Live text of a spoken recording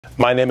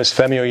My name is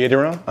Femi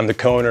Oyediran. I'm the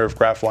co-owner of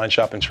Graft Wine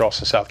Shop in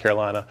Charleston, South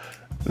Carolina.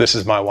 This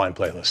is my wine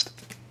playlist.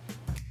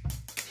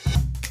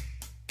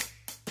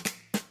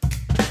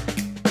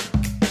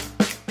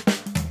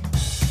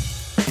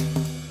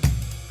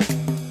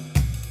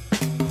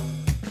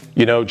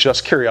 You know,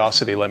 just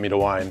curiosity led me to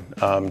wine.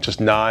 Just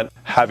not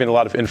having a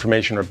lot of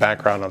information or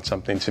background on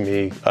something to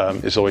me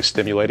is always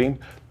stimulating.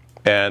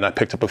 And I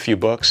picked up a few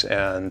books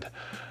and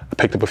I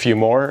picked up a few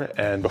more,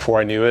 and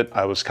before I knew it,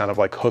 I was kind of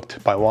like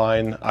hooked by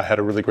wine. I had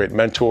a really great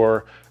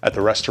mentor at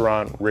the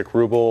restaurant, Rick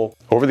Rubel.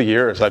 Over the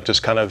years, I've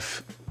just kind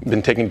of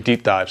been taking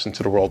deep dives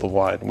into the world of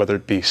wine, whether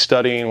it be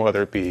studying,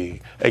 whether it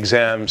be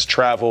exams,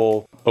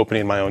 travel,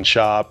 opening my own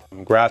shop.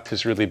 Graft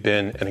has really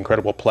been an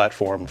incredible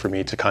platform for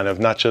me to kind of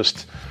not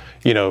just,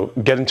 you know,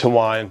 get into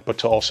wine, but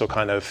to also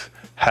kind of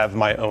have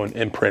my own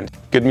imprint.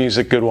 Good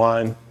music, good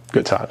wine,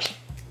 good times.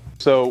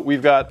 So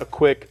we've got a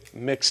quick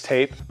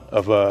mixtape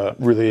of a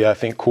really, I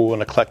think, cool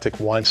and eclectic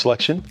wine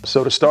selection.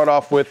 So to start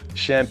off with,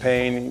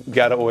 champagne, you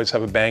gotta always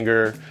have a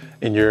banger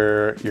in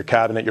your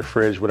cabinet, your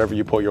fridge, whatever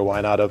you pull your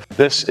wine out of.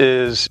 This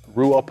is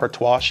Ruelle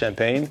Pertois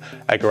champagne.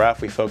 At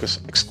Graft, we focus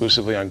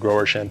exclusively on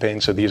grower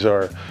champagne. So these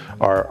are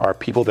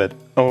people that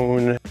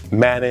own,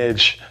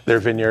 manage their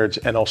vineyards,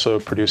 and also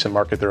produce and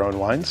market their own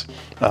wines.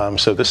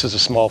 So this is a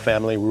small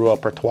family, Ruelle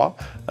Pertois.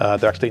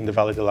 They're actually in the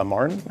Vallée de la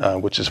Marne,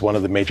 which is one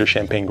of the major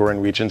champagne growing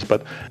regions.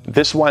 But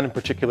this wine in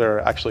particular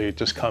actually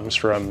just comes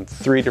from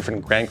 3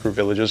 different Grand Cru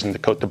villages in the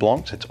Côte de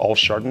Blanc. It's all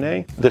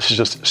Chardonnay. This is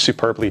just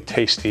superbly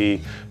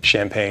tasty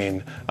champagne.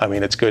 I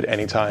mean, it's good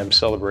anytime,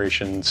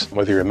 celebrations,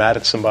 whether you're mad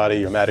at somebody,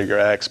 you're mad at your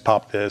ex,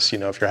 pop this. You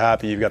know, if you're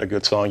happy, you've got a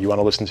good song you want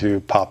to listen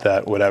to, pop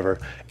that, whatever.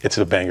 It's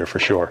a banger for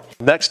sure.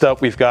 Next up,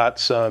 we've got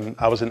some,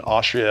 I was in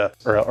Austria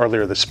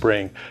earlier this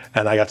spring,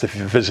 and I got to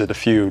visit a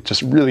few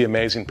just really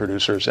amazing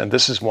producers. And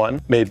this is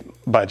one made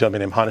by a gentleman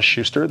named Hannes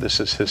Schuster.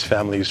 This is his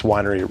family's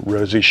winery,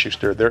 Rosie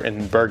Schuster. They're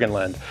in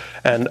Burgenland.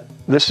 And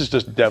this is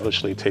just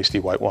devilishly tasty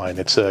white wine.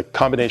 It's a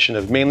combination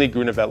of mainly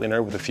Grüner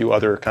Veltliner with a few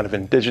other kind of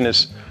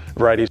indigenous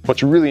varieties.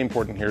 What's really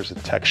important here is the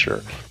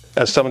texture.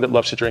 As someone that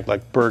loves to drink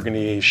like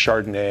Burgundy,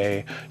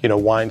 Chardonnay, you know,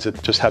 wines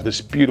that just have this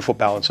beautiful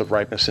balance of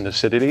ripeness and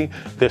acidity,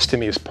 this to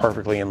me is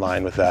perfectly in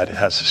line with that. It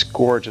has this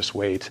gorgeous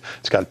weight,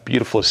 it's got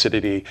beautiful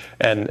acidity,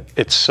 and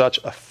it's such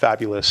a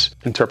fabulous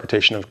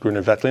interpretation of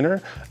Grüner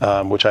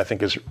Veltliner, which I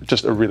think is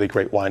just a really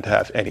great wine to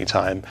have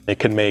anytime. It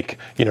can make,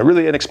 you know,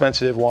 really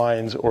inexpensive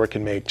wines, or it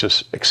can make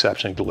just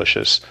exceptionally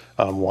delicious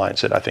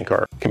wines that I think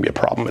can be a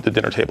problem at the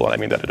dinner table, and I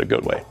mean that in a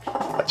good way.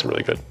 That's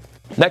really good.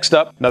 Next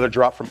up, another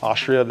drop from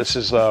Austria. This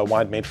is a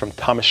wine made from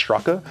Thomas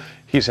Straka.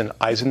 He's in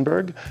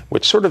Eisenberg,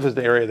 which sort of is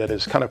the area that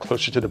is kind of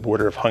closer to the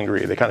border of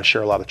Hungary. They kind of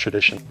share a lot of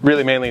tradition.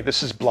 Really mainly,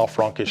 this is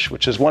Blaufränkisch,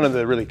 which is one of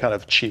the really kind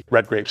of cheap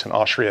red grapes in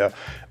Austria.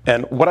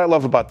 And what I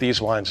love about these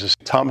wines is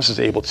Thomas is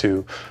able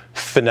to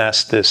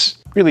finesse this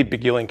really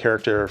beguiling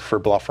character for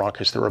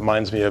Blaufränkisch that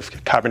reminds me of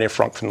Cabernet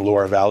Franc from the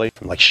Loire Valley,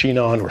 from like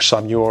Chinon or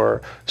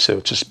Sommelier. So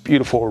it's just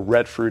beautiful,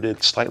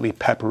 red-fruited, slightly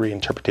peppery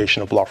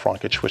interpretation of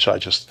Blaufränkisch, which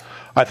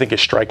I think is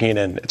striking,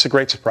 and it's a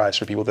great surprise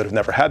for people that have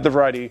never had the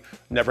variety,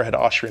 never had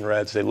Austrian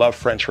reds. They love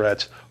French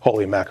reds.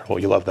 Holy mackerel,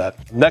 you love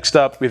that. Next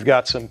up, we've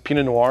got some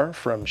Pinot Noir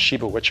from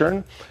Shiba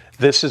Wichern.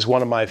 This is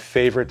one of my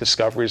favorite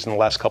discoveries in the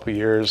last couple of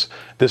years.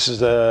 This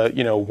is a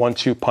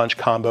 1-2 punch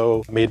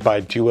combo made by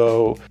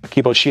duo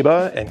Akibo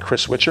Shiba and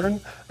Chris Wichern.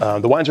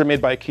 The wines are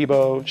made by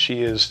Akibo.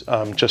 She is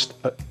just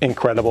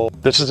incredible.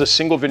 This is a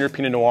single vineyard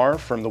Pinot Noir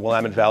from the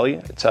Willamette Valley.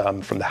 It's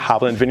from the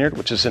Haviland Vineyard,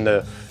 which is in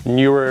the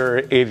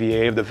newer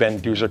AVA of the Van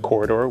Duzer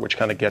corridor, which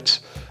kind of gets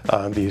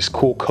these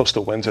cool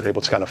coastal winds that are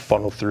able to kind of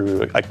funnel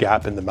through a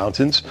gap in the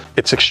mountains.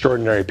 It's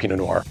extraordinary Pinot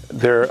Noir.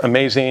 They're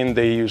amazing.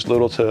 They use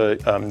little to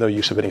no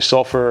use of any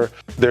sulfur.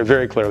 They're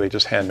very clearly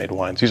just handmade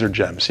wines. These are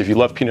gems. If you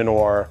love Pinot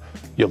Noir,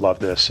 you'll love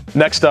this.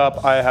 Next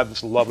up, I have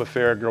this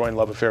growing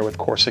love affair with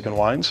Corsican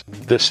wines.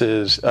 This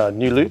is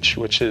New Luch,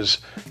 which is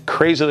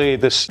crazily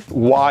this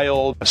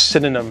wild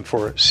synonym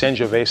for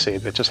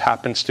Sangiovese that just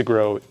happens to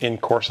grow in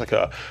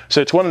Corsica.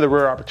 So it's one of the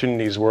rare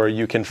opportunities where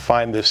you can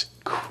find this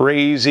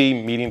crazy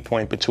meeting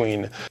point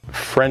between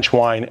French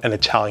wine and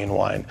Italian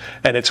wine.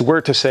 And it's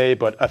weird to say,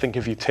 but I think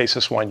if you taste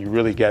this wine, you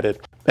really get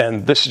it.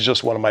 And this is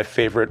just one of my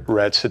favorite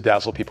reds to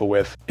dazzle people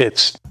with.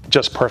 It's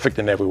just perfect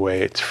in every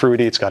way. It's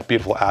fruity, it's got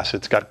beautiful acid,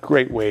 it's got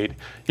great weight.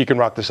 You can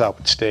rock this out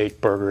with steak,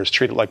 burgers,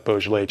 treat it like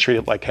Beaujolais, treat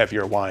it like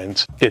heavier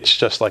wines. It's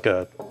just like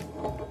an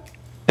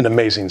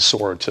amazing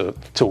sword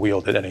to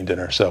wield at any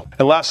dinner. So,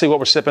 and lastly, what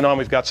we're sipping on,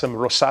 we've got some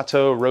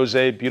Rosato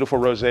Rosé, beautiful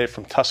rosé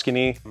from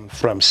Tuscany,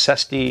 from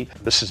Sesti.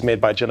 This is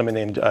made by a gentleman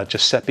named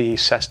Giuseppe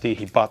Sesti.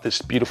 He bought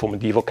this beautiful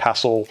medieval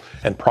castle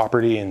and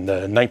property in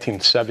the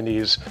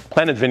 1970s,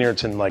 planted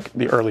vineyards in like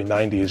the early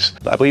 90s.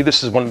 I believe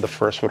this is one of the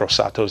first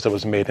Rosatos that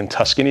was made in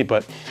Tuscany,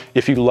 but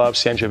if you love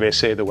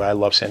Sangiovese the way I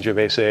love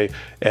Sangiovese,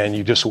 and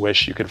you just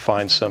wish you could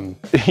find some,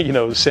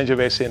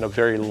 Sangiovese in a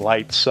very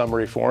light,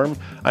 summery form,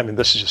 I mean,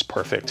 this is just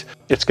perfect.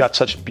 It's got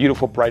such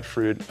beautiful bright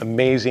fruit,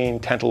 amazing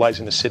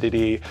tantalizing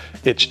acidity.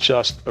 It's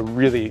just a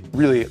really,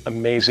 really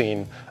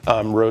amazing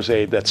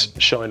rosé that's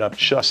showing up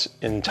just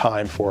in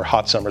time for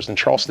hot summers in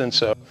Charleston.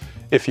 So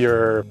if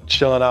you're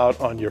chilling out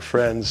on your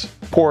friend's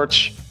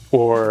porch,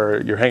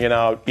 or you're hanging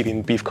out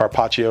eating beef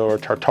carpaccio or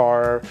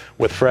tartare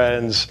with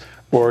friends,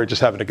 or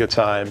just having a good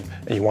time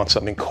and you want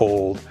something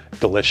cold,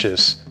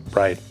 delicious,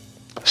 right?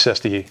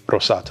 Sesti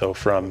Rosato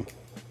from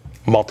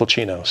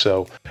Montalcino.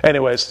 So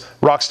anyways,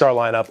 rockstar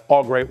lineup,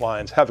 all great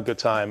wines. Have a good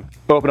time.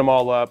 Open them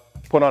all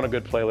up, put on a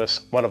good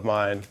playlist, one of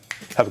mine.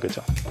 Have a good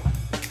time.